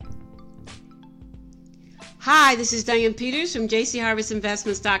Hi, this is Diane Peters from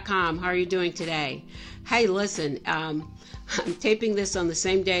jcharvestinvestments.com. How are you doing today? Hey, listen, I'm taping this on the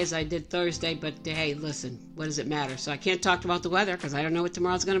same day as I did Thursday, but hey, listen, what does it matter? So I can't talk about the weather because I don't know what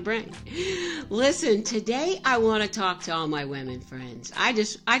tomorrow's going to bring. Listen, today I want to talk to all my women friends. I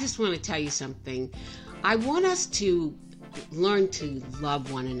just want to tell you something. I want us to learn to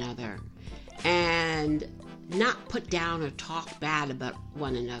love one another and not put down or talk bad about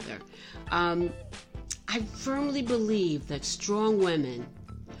one another. I firmly believe that strong women,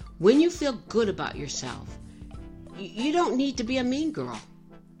 when you feel good about yourself, you don't need to be a mean girl.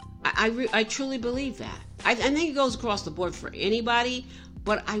 I truly believe that. I think it goes across the board for anybody,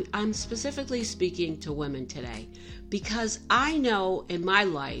 but I'm specifically speaking to women today because I know in my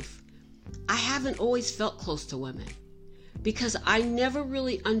life I haven't always felt close to women because I never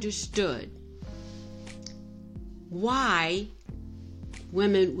really understood why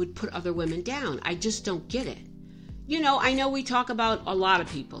women would put other women down. I just don't get it. You know, I know we talk about a lot of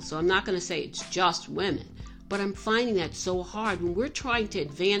people, so I'm not going to say it's just women, but I'm finding that so hard when we're trying to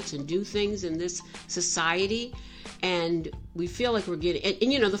advance and do things in this society and we feel like we're getting,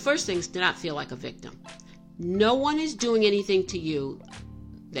 and you know, the first thing is to not feel like a victim. No one is doing anything to you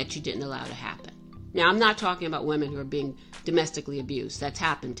that you didn't allow to happen. Now, I'm not talking about women who are being domestically abused. That's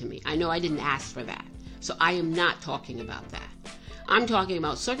happened to me. I know I didn't ask for that. So I am not talking about that. I'm talking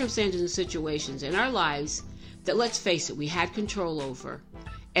about circumstances and situations in our lives that, let's face it, we had control over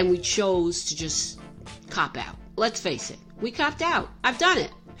and we chose to just cop out. Let's face it, we copped out. I've done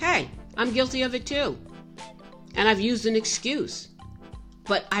it. Hey, I'm guilty of it too. And I've used an excuse.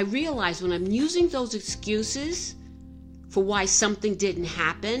 But I realize when I'm using those excuses for why something didn't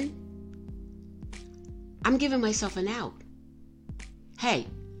happen, I'm giving myself an out. Hey,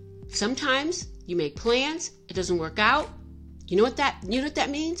 sometimes you make plans, it doesn't work out. You know what that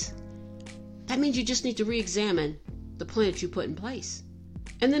means? That means you just need to re-examine the plans you put in place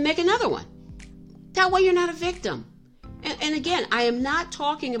and then make another one. That way you're not a victim. And again, I am not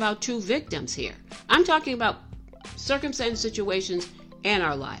talking about two victims here. I'm talking about circumstance, situations, and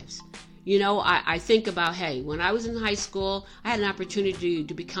our lives. You know, I think about, hey, when I was in high school, I had an opportunity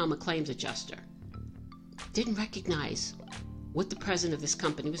to become a claims adjuster. Didn't recognize what the president of this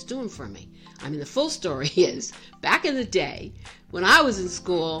company was doing for me. I mean, the full story is, back in the day, when I was in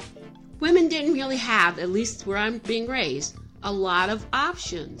school, women didn't really have, at least where I'm being raised, a lot of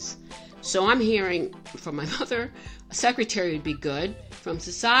options. So I'm hearing from my mother, a secretary would be good. From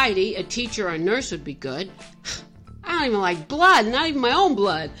society, a teacher or a nurse would be good. I don't even like blood, not even my own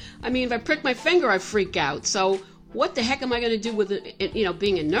blood. I mean, if I prick my finger, I freak out. So what the heck am I going to do with it, you know,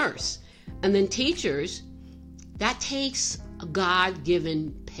 being a nurse? And then teachers, that takes a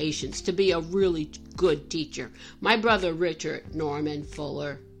God-given patience to be a really good teacher. My brother Richard Norman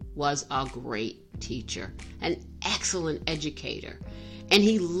Fuller was a great teacher, an excellent educator, and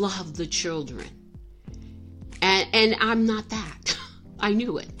he loved the children. And I'm not that. I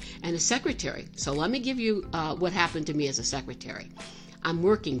knew it. And a secretary. So let me give you what happened to me as a secretary. I'm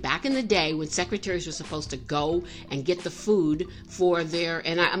working back in the day when secretaries were supposed to go and get the food for their,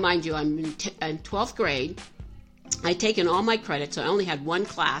 and mind you, I'm in 12th grade. I'd taken all my credits, so I only had one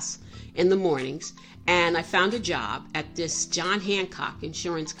class in the mornings, and I found a job at this John Hancock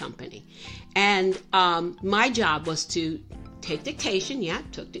insurance company. And my job was to take dictation,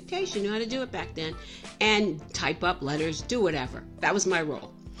 took dictation, knew how to do it back then, and type up letters, do whatever. That was my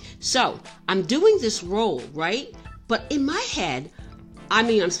role. So I'm doing this role, right? But in my head, I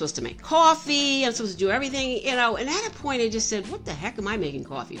mean, I'm supposed to make coffee, I'm supposed to do everything, you know, and at a point I just said, what the heck am I making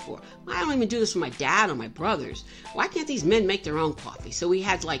coffee for? I don't even do this for my dad or my brothers. Why can't these men make their own coffee? So we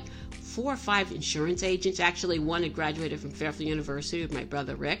had like 4 or 5 insurance agents. Actually, one had graduated from Fairfield University with my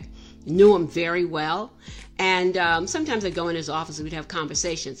brother Rick. Knew him very well. And sometimes I'd go in his office and we'd have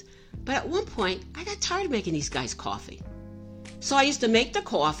conversations. But at one point, I got tired of making these guys coffee. So I used to make the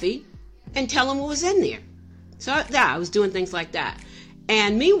coffee and tell them what was in there. So yeah, I was doing things like that.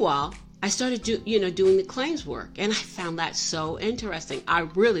 And meanwhile, I started doing the claims work, and I found that so interesting. I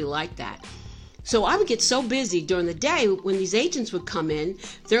really liked that. So I would get so busy during the day when these agents would come in.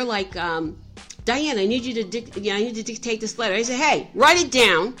 They're like, Diane, I need you to dictate this letter. I say, hey, write it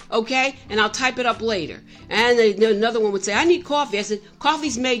down, okay, and I'll type it up later. And another one would say, I need coffee. I said,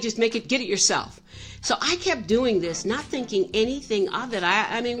 coffee's made, just get it yourself. So I kept doing this, not thinking anything of it.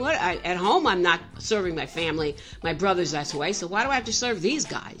 I mean, at home, I'm not serving my family, my brothers that way, so why do I have to serve these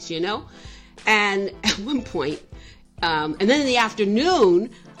guys, you know? And at one point, and then in the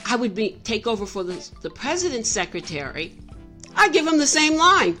afternoon, I would take over for the president's secretary. I'd give him the same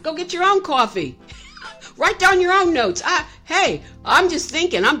line. Go get your own coffee. Write down your own notes. Hey, I'm just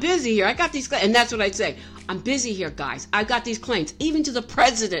thinking. I'm busy here. I got these claims. And that's what I'd say. I'm busy here, guys. I've got these claims. Even to the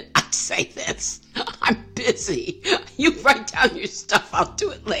president, I'd say this. I'm busy. You write down your stuff. I'll do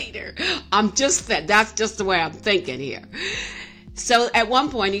it later. That's just the way I'm thinking here. So at one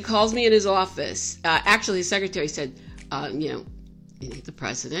point, he calls me in his office. Actually, his secretary said, the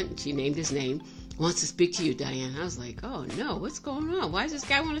president, she named his name, wants to speak to you, Diane. I was like, oh no, what's going on? Why does this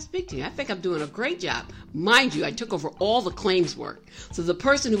guy want to speak to me? I think I'm doing a great job. Mind you, I took over all the claims work. So the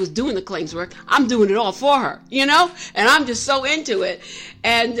person who was doing the claims work, I'm doing it all for her, and I'm just so into it.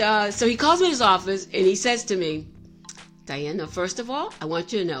 And so he calls me in his office and he says to me, Diane, now first of all, I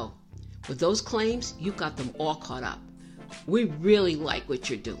want you to know, with those claims, you got them all caught up. We really like what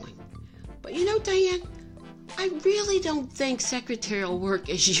you're doing. But Diane, I really don't think secretarial work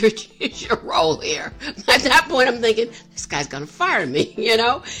is your role here. At that point, I'm thinking, this guy's going to fire me,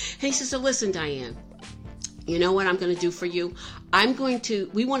 And he says, so listen, Diane, you know what I'm going to do for you?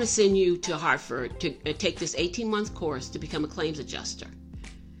 We want to send you to Hartford to take this 18-month course to become a claims adjuster.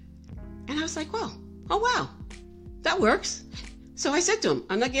 And I was like, oh wow, that works. So I said to him,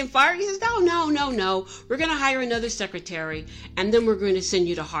 I'm not getting fired? He says, no. We're going to hire another secretary, and then we're going to send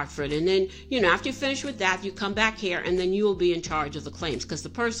you to Hartford. And then, after you finish with that, you come back here, and then you will be in charge of the claims. Because the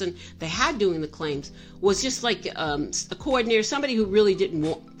person they had doing the claims was just like a coordinator, somebody who really didn't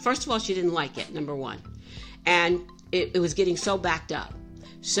want. First of all, she didn't like it, number one. And it was getting so backed up.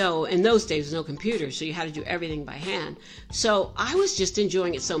 So in those days, there was no computers, so you had to do everything by hand. So I was just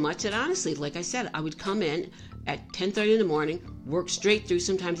enjoying it so much that honestly, like I said, I would come in at 10:30 in the morning, work straight through,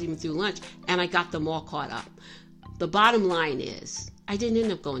 sometimes even through lunch, and I got them all caught up. The bottom line is, I didn't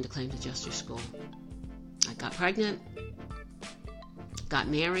end up going to claims adjuster school. I got pregnant, got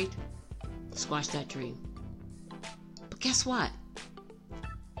married, squashed that dream. But guess what?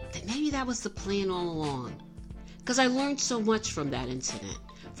 Maybe that was the plan all along. Because I learned so much from that incident.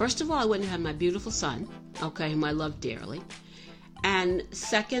 First of all, I wouldn't have my beautiful son, whom I love dearly. And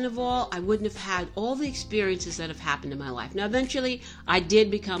second of all, I wouldn't have had all the experiences that have happened in my life. Now, eventually, I did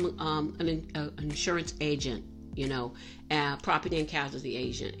become an insurance agent, property and casualty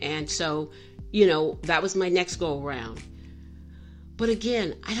agent. And so, that was my next go around. But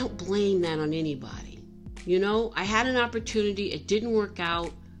again, I don't blame that on anybody. I had an opportunity. It didn't work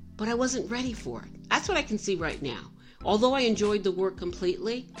out, but I wasn't ready for it. That's what I can see right now. Although I enjoyed the work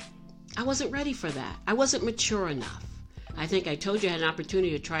completely, I wasn't ready for that. I wasn't mature enough. I think I told you I had an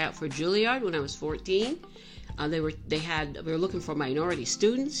opportunity to try out for Juilliard when I was 14. We were looking for minority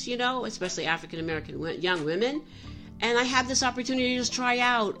students, especially African American young women. And I had this opportunity to just try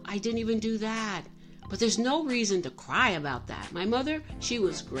out. I didn't even do that. But there's no reason to cry about that. My mother, she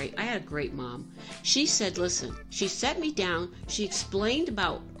was great. I had a great mom. She said, listen, she set me down. She explained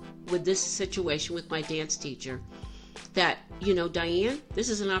about with this situation with my dance teacher that, Diane, this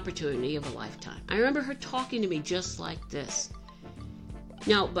is an opportunity of a lifetime. I remember her talking to me just like this.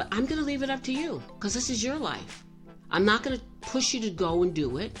 Now, but I'm going to leave it up to you because this is your life. I'm not going to push you to go and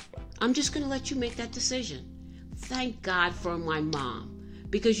do it. I'm just going to let you make that decision. Thank God for my mom.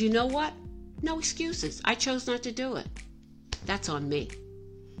 Because you know what? No excuses. I chose not to do it. That's on me.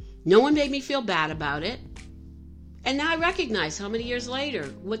 No one made me feel bad about it. And now I recognize how many years later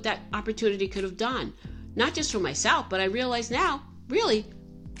what that opportunity could have done. Not just for myself, but I realize now, really,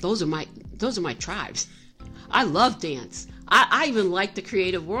 those are my tribes. I love dance. I even like the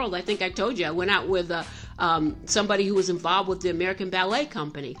creative world. I think I told you I went out with somebody who was involved with the American Ballet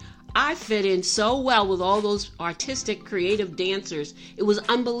Company. I fit in so well with all those artistic, creative dancers. It was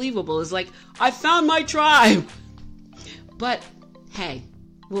unbelievable. It was like, I found my tribe. But hey,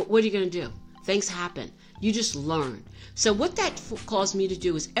 what are you going to do? Things happen. You just learn. So what that caused me to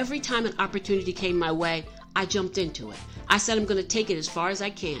do is every time an opportunity came my way, I jumped into it. I said I'm going to take it as far as I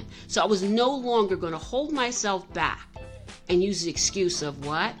can. So I was no longer going to hold myself back and use the excuse of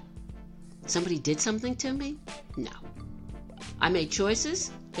what? Somebody did something to me? No. I made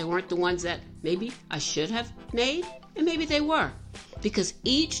choices. They weren't the ones that maybe I should have made, and maybe they were. Because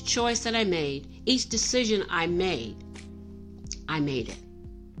each choice that I made, each decision I made it.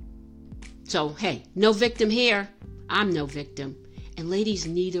 So, hey, no victim here. I'm no victim. And ladies,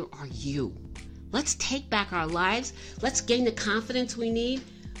 neither are you. Let's take back our lives. Let's gain the confidence we need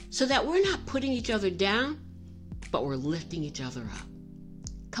so that we're not putting each other down, but we're lifting each other up.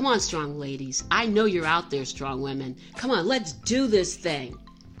 Come on, strong ladies. I know you're out there, strong women. Come on, let's do this thing.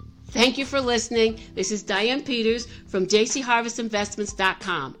 Thank you for listening. This is Diane Peters from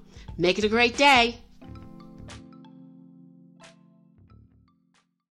jcharvestinvestments.com. Make it a great day.